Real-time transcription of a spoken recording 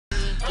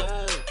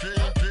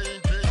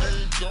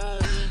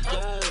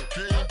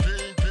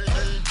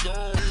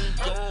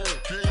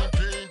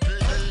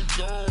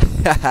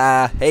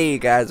Hey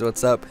guys,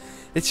 what's up?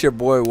 It's your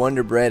boy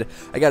Wonder Bread.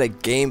 I got a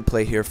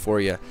gameplay here for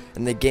you,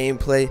 and the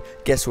gameplay,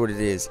 guess what it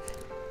is?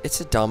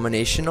 It's a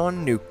domination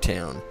on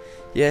Nuketown.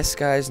 Yes,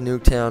 guys,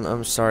 Nuketown.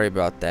 I'm sorry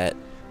about that,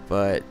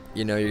 but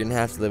you know you're gonna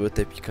have to live with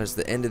it because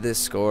the end of this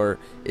score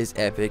is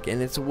epic, and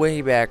it's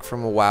way back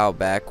from a while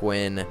back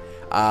when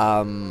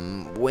I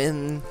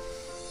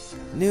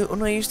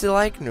used to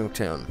like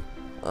Nuketown.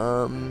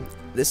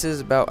 This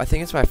is about, I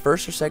think it's my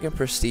first or second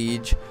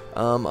prestige.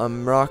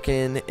 I'm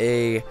rocking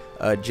a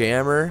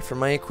jammer for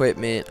my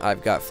equipment.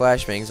 I've got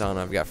flashbangs on,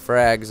 I've got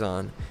frags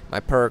on. My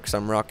perks,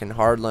 I'm rocking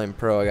hardline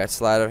pro, I got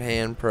sleight of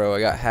hand pro, I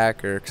got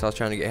hacker because I was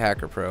trying to get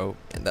hacker pro,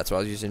 and that's why I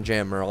was using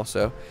jammer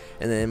also.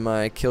 And then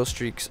my kill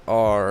streaks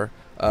are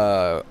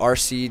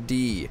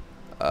RCXD,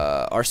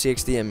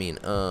 I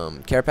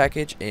mean, care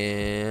package,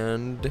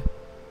 and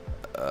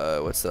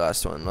what's the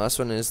last one? The last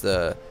one is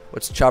the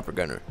chopper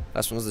gunner.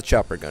 Last one was the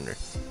chopper gunner.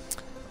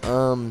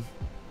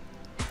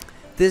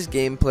 This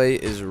gameplay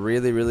is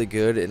really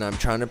good, and I'm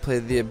trying to play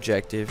the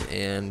objective,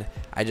 and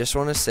I just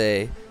want to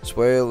say,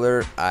 spoiler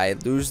alert, I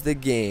lose the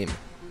game,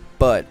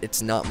 but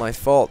it's not my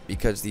fault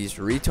because these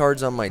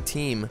retards on my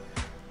team,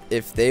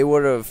 if they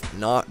would have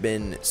not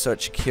been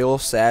such kill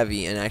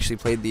savvy and actually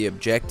played the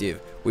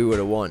objective, we would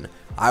have won.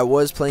 I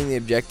was playing the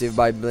objective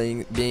by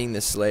being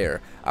the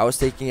Slayer. I was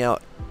taking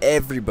out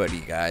everybody,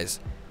 guys.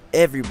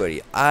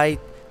 Everybody.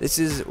 This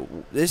is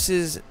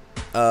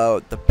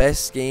the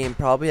best game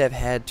probably I've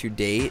had to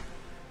date,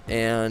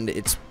 and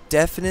it's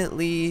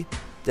definitely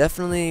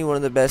one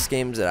of the best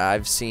games that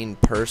I've seen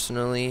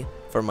personally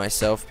for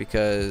myself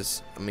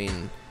because, I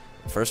mean,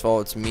 first of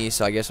all, it's me,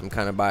 so I guess I'm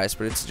kind of biased,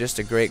 but it's just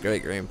a great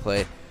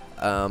gameplay.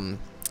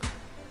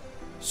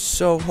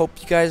 So hope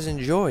you guys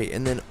enjoy.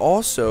 And then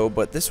also,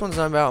 but this one's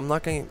not about, I'm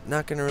not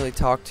gonna really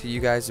talk to you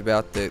guys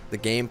about the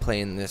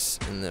gameplay in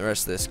the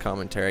rest of this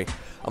commentary.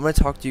 I'm gonna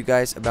talk to you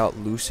guys about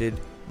lucid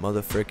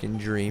motherfucking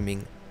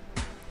dreaming.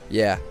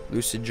 Yeah,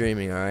 lucid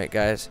dreaming. All right,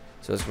 guys.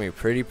 So it's gonna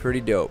be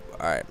pretty dope.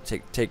 All right,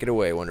 take it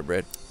away, Wonder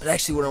Bread. But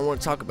actually, what I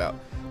want to talk about,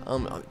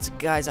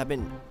 guys,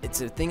 it's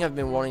a thing I've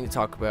been wanting to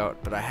talk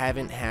about, but I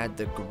haven't had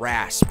the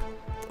grasp.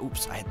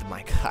 Oops, I hit the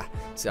mic.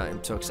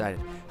 I'm so excited.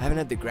 I haven't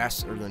had the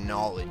grasp or the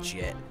knowledge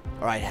yet,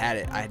 or I had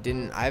it. I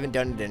haven't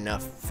done it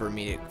enough for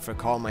me to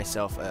call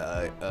myself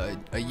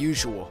a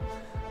usual.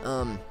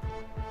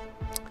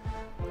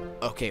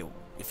 Okay.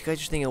 If you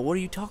guys are thinking, what are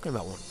you talking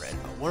about, Wonder Bread?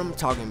 What I'm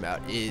talking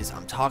about is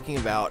I'm talking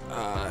about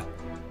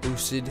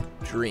lucid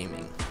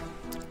dreaming.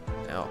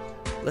 Now,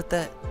 let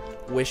that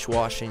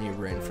wish-wash in your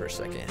brain for a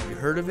second. Have you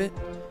heard of it?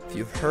 If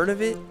you've heard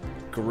of it,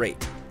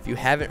 great. If you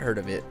haven't heard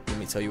of it, let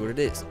me tell you what it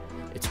is.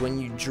 It's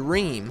when you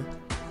dream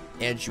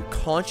and you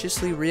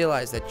consciously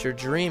realize that you're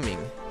dreaming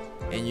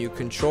and you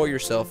control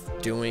yourself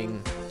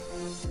doing,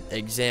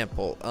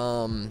 example,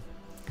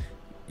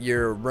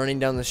 you're running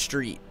down the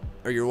street,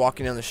 or you're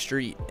walking down the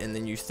street, and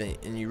then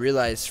you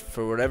realize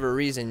for whatever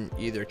reason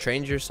you either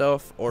trained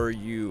yourself or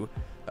you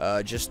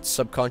just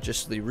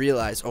subconsciously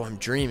realize, oh, I'm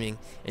dreaming,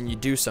 and you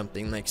do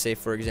something. Like, say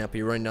for example,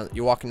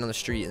 you're walking down the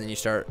street, and then you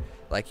start,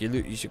 like,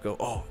 you should go,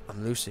 oh,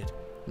 I'm lucid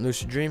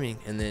dreaming,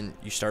 and then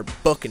you start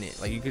booking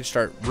it. Like, you could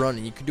start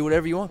running, you could do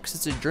whatever you want because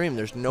it's a dream.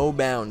 There's no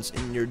bounds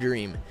in your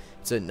dream.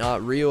 It's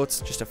not real.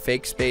 It's just a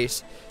fake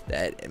space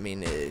that, I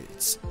mean,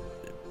 it's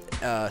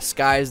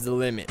sky's the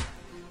limit.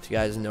 If you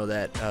guys know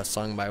that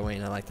song by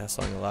Wayne, I like that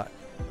song a lot.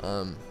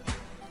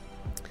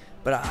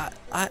 But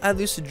I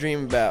lucid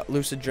dreamt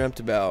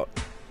about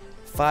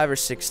 5 or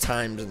 6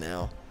 times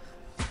now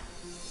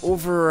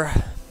over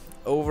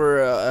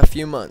a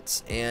few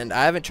months, and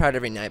I haven't tried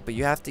every night, but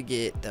you have to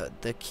get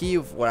the key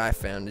of what I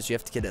found is you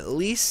have to get at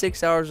least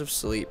 6 hours of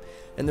sleep,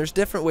 and there's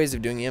different ways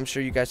of doing it. I'm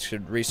sure you guys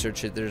should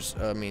research it.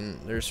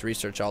 There's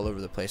research all over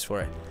the place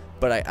for it,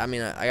 but I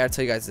gotta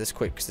tell you guys this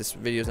quick because this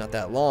video is not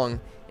that long,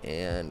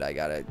 and I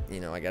gotta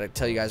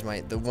tell you guys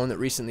the one that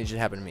recently just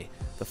happened to me.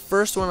 The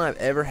first one I've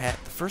ever had,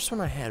 the first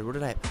one I had,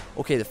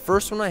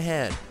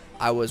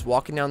 I was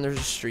walking down the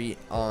street,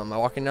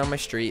 walking down my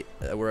street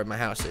where my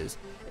house is,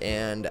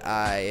 and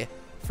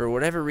for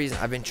whatever reason,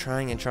 I've been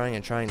trying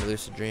to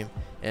lucid dream,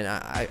 and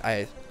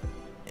I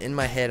in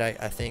my head,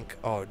 I think,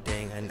 oh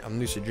dang, I'm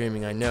lucid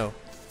dreaming, I know.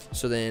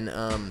 So then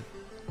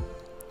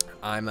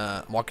I'm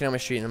walking down my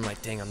street, and I'm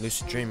like, dang, I'm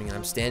lucid dreaming, and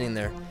I'm standing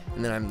there,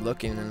 and then I'm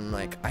looking, and I'm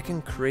like, I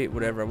can create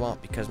whatever I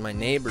want because my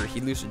neighbor,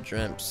 he lucid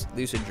dreams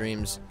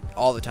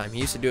all the time.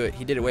 He used to do it.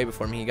 He did it way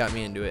before me. He got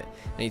me into it,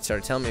 and he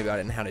started telling me about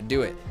it and how to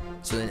do it.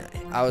 So then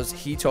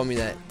he told me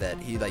that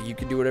he, like, you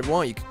could do whatever you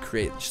want. You could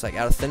create, just like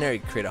out of thin air, you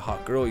could create a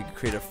hot girl, you could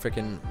create a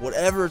freaking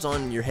whatever's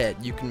on your head,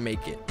 you can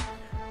make it.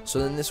 So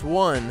then the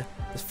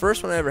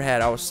first one I ever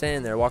had, I was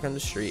standing there walking the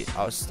street.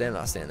 I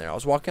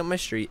was walking up my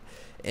street,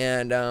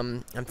 and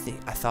I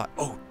thought,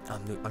 oh,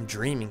 I'm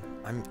dreaming.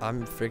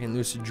 I'm freaking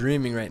lucid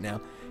dreaming right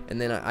now. And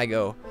then I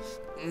go,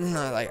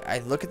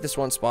 I look at this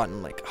one spot, and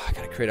I'm like, oh, I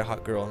gotta create a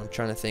hot girl. And I'm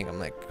trying to think. I'm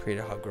like, create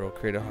a hot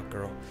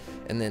girl.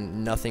 And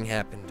then nothing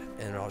happened,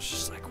 and I was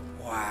just like,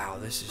 wow,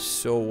 this is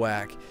so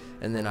whack.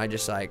 And then I'm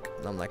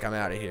like, I'm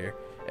out of here.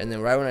 And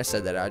then right when I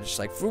said that, I was just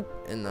like, whoop,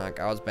 and like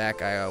I was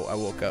back. I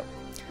woke up.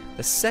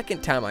 The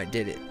second time I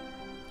did it,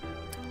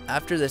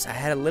 after this, I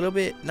had a little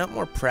bit, not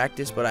more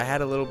practice, but I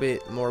had a little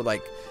bit more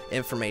like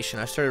information.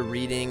 I started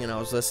reading and I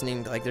was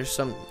listening. Like there's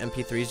some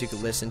MP3s you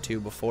could listen to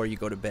before you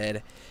go to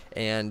bed,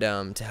 and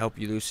to help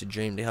you lucid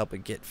dream, to help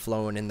it get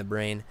flowing in the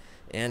brain.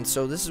 And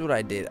so this is what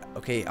I did.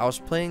 Okay, I was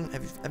playing.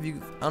 Have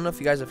you? I don't know if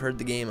you guys have heard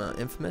the game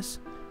Infamous.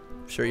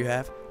 I'm sure you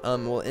have.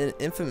 Well, in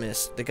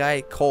Infamous, the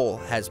guy Cole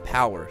has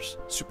powers,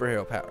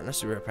 superhero power, not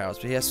superhero powers,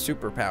 but he has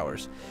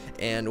superpowers,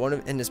 and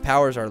his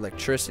powers are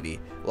electricity.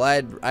 Well,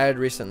 I had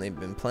recently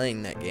been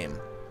playing that game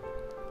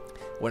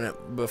when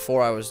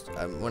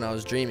I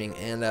was dreaming,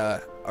 and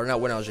or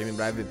not when I was dreaming,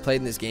 but I've been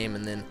playing this game,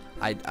 and then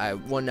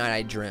one night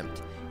I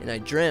dreamt,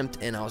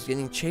 and I was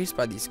getting chased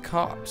by these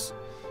cops.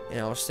 And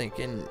I was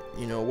thinking,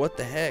 you know, what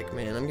the heck,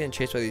 man? I'm getting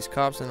chased by these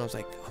cops. And I was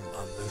like,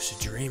 I'm lucid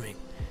dreaming.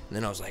 And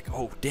then I was like,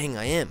 oh, dang,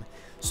 I am.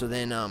 So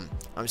then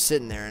I'm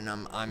sitting there, and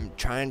I'm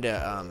trying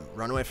to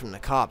run away from the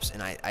cops.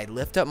 And I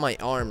lift up my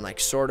arm,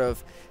 like sort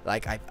of,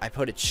 like I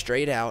put it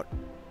straight out.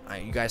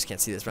 You guys can't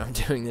see this, but I'm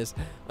doing this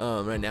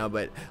right now.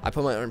 But I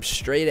put my arm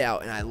straight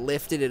out, and I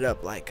lifted it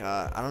up like,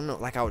 I don't know,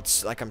 like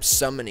I'm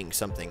summoning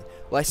something.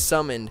 Well, I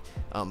summoned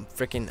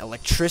freaking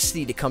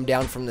electricity to come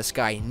down from the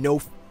sky.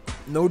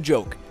 No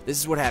joke. This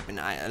is what happened.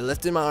 I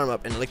lifted my arm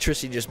up, and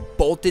electricity just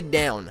bolted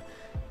down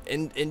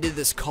into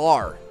this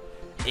car,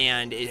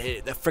 and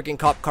the freaking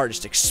cop car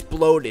just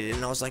exploded.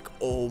 And I was like,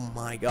 oh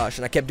my gosh.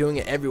 And I kept doing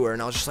it everywhere,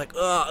 and I was just like, and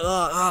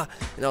I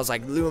was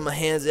like moving my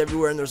hands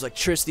everywhere, and there was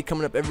electricity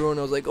coming up everywhere, and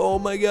I was like, oh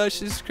my gosh,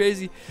 this is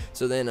crazy.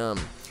 So then and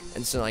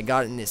so I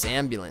got in this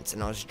ambulance,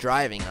 and I was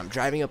driving. I'm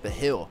driving up a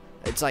hill.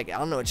 It's like, I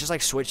don't know, it's just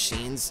like switch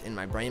scenes in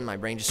my brain. My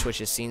brain just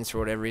switches scenes for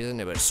whatever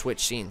reason, but switch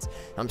scenes.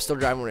 I'm still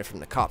driving away from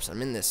the cops.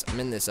 I'm in this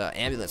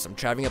ambulance. I'm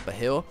driving up a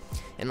hill,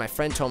 and my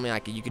friend told me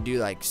you could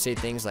do say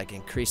things like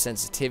increase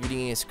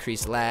sensitivity,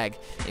 increase lag,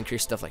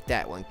 increase stuff like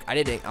that. When I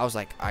did it, I was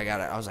like, all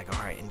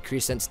right,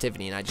 increase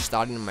sensitivity, and I just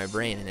thought it in my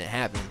brain, and it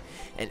happened,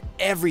 and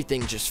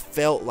everything just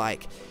felt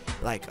like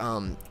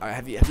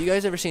have you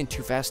guys ever seen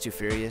Too Fast, Too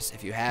Furious?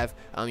 If you have,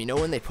 you know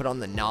when they put on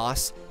the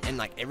NOS and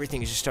like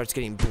everything just starts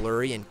getting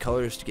blurry and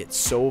colors to get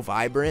so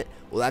vibrant?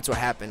 Well, that's what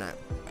happened.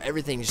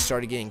 Everything just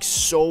started getting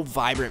so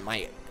vibrant.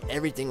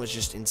 Everything was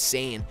just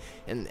insane,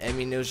 and I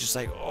mean, it was just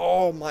like,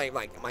 oh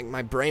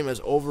my brain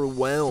was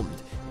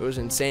overwhelmed. It was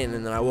insane.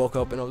 And then I woke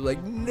up and I was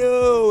like,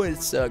 no,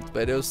 it sucked,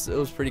 but it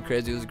was pretty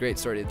crazy. It was a great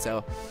story to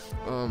tell.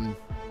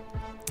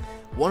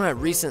 One I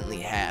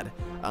recently had,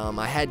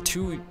 I had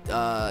two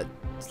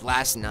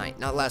last night,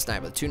 not last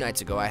night, but 2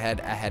 nights ago. I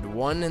had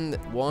one.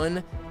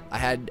 I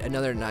had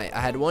another night. I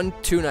had one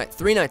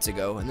 3 nights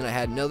ago, and then I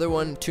had another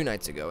one 2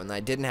 nights ago, and I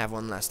didn't have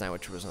one last night,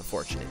 which was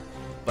unfortunate.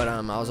 But I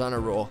was on a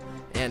roll,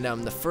 and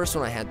the first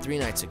one I had 3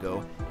 nights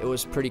ago, it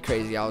was pretty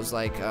crazy. I was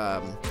like,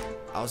 I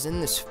was in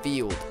this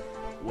field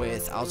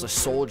I was a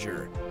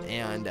soldier,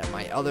 and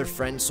my other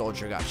friend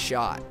soldier got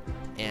shot.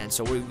 And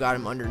so we got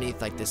him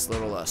underneath like this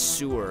little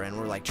sewer, and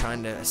we're like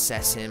trying to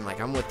assess him.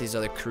 Like I'm with these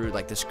other crew,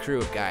 like this crew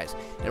of guys,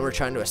 and we're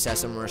trying to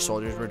assess him. We're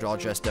soldiers, we're all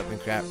dressed up and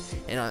crap.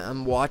 And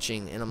I'm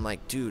watching, and I'm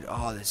like, dude,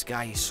 oh, this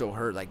guy, he's so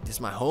hurt. Like, this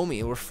is my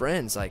homie. We're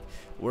friends. Like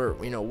we're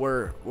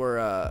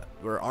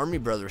army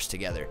brothers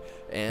together.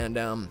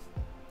 And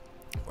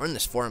we're in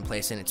this foreign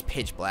place, and it's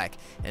pitch black,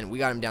 and we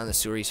got him down the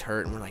sewer. He's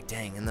hurt, and we're like,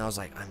 dang. And then I was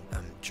like,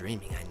 I'm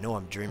dreaming. I know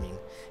I'm dreaming.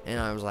 And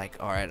I was like,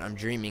 all right, I'm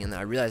dreaming. And then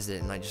I realized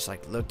it, and I just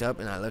like looked up,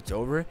 and I looked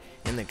over,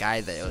 and the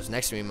guy that was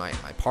next to me, my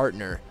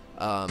partner,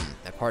 my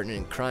partner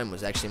in crime,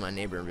 was actually my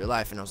neighbor in real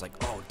life. And I was like,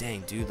 oh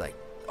dang, dude, like,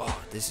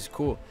 oh, this is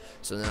cool.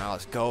 So then I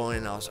was going,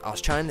 and I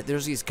was trying to,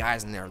 there's these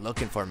guys, and they were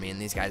looking for me,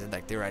 and these guys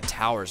they were at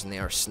towers, and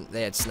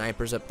they had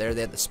snipers up there.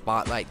 They had the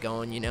spotlight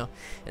going, you know,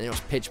 and it was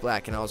pitch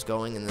black, and I was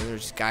going, and then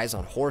there's these guys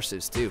on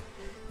horses too.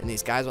 And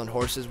these guys on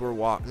horses were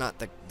not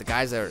the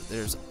guys that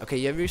are, okay,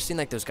 you ever seen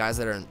like those guys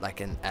that are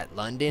at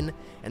London,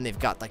 and they've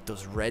got like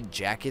those red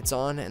jackets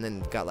on, and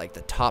then got like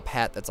the top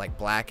hat that's like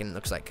black and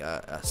looks like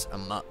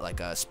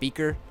a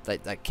speaker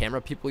like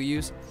camera people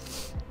use?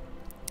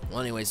 Well,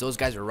 anyways, those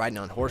guys were riding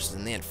on horses,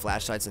 and they had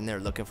flashlights, and they were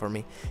looking for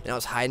me, and I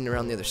was hiding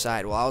around the other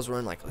side. Well, I was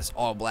wearing like this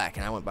all black,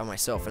 and I went by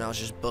myself, and I was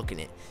just booking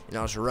it, and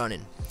I was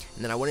running.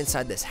 And then I went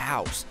inside this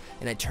house,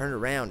 and I turned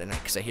around, and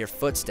because I hear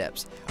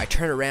footsteps, I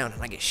turn around,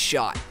 and I get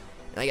shot.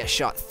 And I got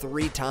shot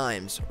 3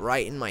 times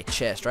right in my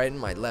chest, right in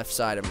my left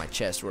side of my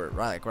chest,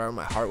 right where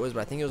my heart was.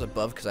 But I think it was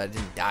above because I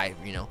didn't die,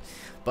 you know.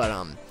 But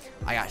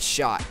I got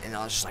shot, and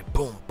I was just like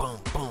boom, boom,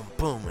 boom,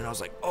 boom, and I was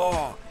like,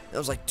 oh. And I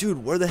was like,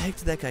 dude, where the heck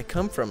did that guy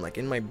come from? Like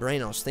in my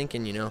brain, I was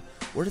thinking, you know,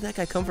 where did that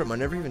guy come from? I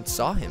never even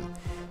saw him.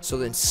 So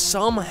then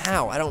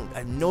somehow, I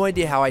have no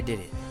idea how I did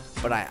it,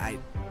 but I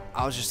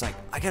was just like,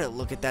 I gotta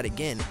look at that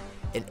again.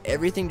 And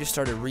everything just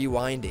started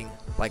rewinding.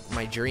 Like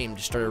my dream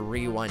just started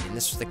rewinding.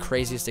 This was the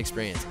craziest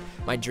experience.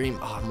 My dream,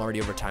 oh, I'm already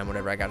over time,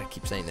 whatever, I gotta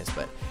keep saying this,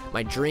 but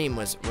my dream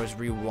was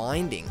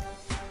rewinding,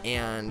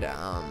 and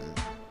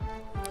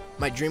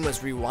my dream was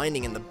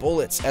rewinding, and the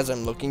bullets, as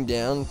I'm looking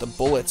down, the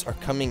bullets are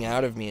coming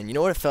out of me. And you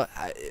know what it felt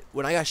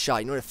when I got shot?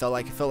 You know what it felt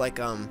like? It felt like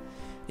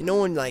you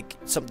know when like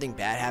something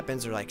bad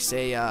happens, or like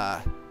say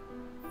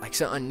like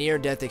a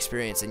near-death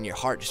experience and your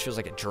heart just feels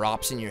like it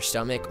drops in your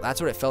stomach?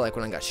 That's what it felt like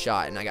when I got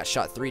shot, and I got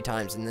shot 3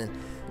 times. And then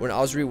when I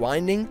was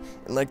rewinding,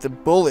 and like the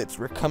bullets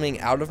were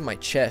coming out of my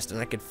chest, and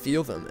I could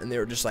feel them, and they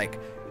were just like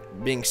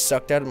being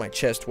sucked out of my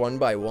chest one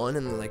by one,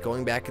 and then like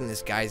going back in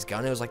this guy's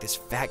gun. It was like this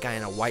fat guy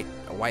in a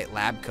white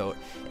lab coat,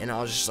 and I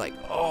was just like,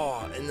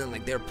 oh. And then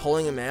like they were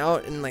pulling him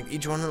out, and like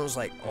each one of them was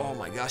like, oh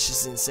my gosh,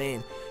 this is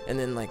insane. And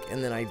then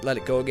I let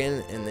it go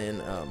again, and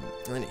then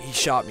he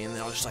shot me, and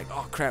then I was just like,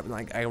 oh crap. And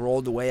like I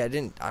rolled away.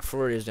 For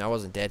whatever reason I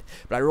wasn't dead,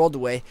 but I rolled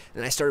away,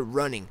 and I started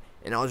running,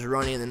 and I was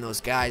running, and then those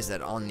guys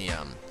that on the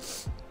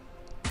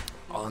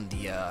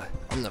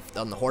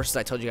horses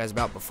I told you guys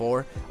about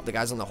before, the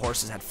guys on the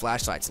horses had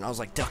flashlights, and I was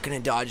like ducking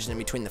and dodging in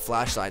between the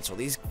flashlights. Well,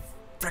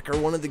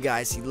 one of the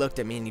guys, he looked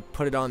at me and he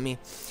put it on me.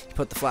 He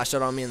put the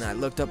flashlight on me, and then I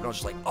looked up, and I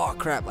was just like, oh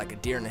crap, like a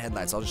deer in the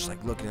headlights. I was just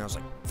like looking, and I was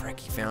like, frick,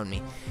 he found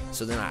me.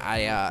 So then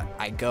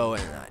I go,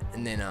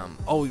 and then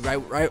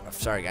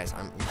sorry guys,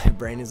 my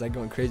brain is like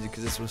going crazy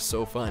because this was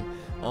so fun.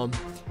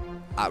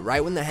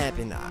 Right when that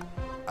happened,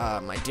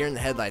 my deer in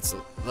the headlights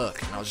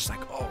look, and I was just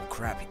like, oh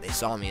crap, they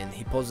saw me. And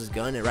he pulls his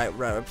gun, and right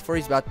before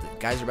the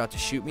guys are about to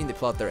shoot me, they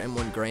pull out their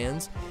M1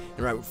 Grands,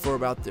 and right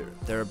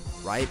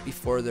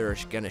before they're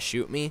gonna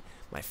shoot me,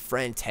 my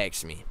friend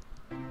texts me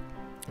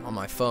on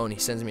my phone. He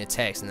sends me a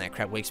text, and that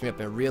crap wakes me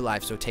up in real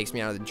life, so it takes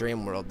me out of the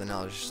dream world. And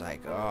I was just like,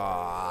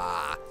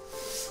 ah.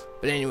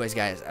 But anyways,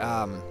 guys,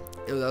 that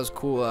was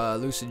cool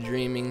lucid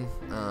dreaming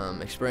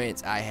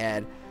experience I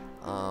had.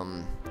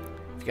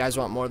 If you guys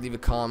want more, leave a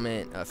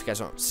comment. If you guys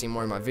want to see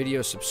more of my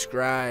videos,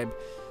 subscribe.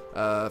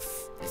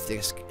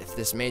 If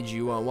this made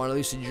you want a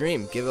lucid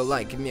dream, give it a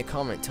like, give me a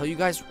comment. Tell you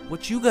guys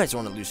what you guys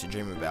want a lucid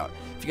dream about.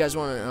 If you guys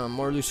want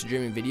more lucid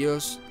dreaming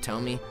videos, tell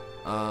me.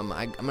 I'm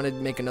gonna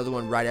make another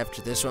one right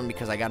after this one,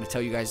 because I gotta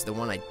tell you guys the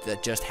one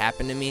that just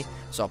happened to me.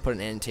 So I'll put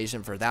an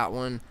annotation for that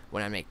one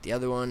when I make the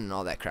other one and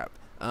all that crap.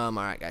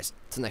 Alright guys,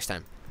 till next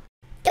time.